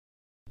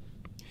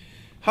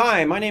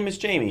Hi, my name is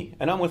Jamie,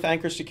 and I'm with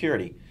Anchor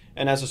Security.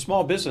 And as a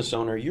small business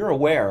owner, you're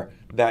aware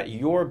that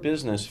your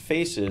business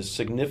faces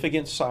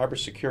significant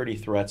cybersecurity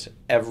threats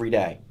every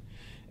day.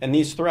 And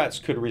these threats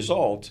could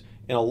result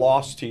in a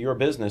loss to your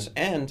business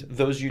and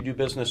those you do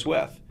business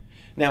with.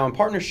 Now, in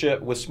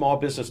partnership with small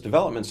business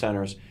development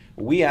centers,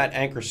 we at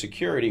Anchor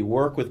Security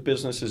work with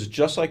businesses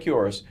just like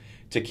yours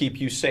to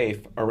keep you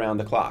safe around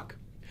the clock.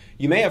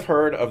 You may have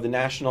heard of the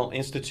National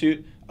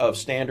Institute of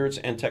Standards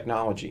and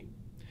Technology.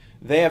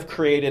 They have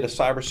created a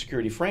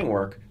cybersecurity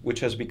framework which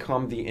has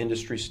become the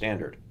industry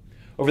standard.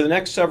 Over the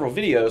next several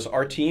videos,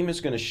 our team is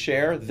going to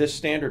share this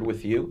standard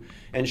with you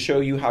and show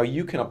you how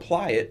you can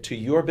apply it to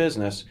your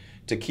business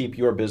to keep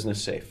your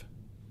business safe.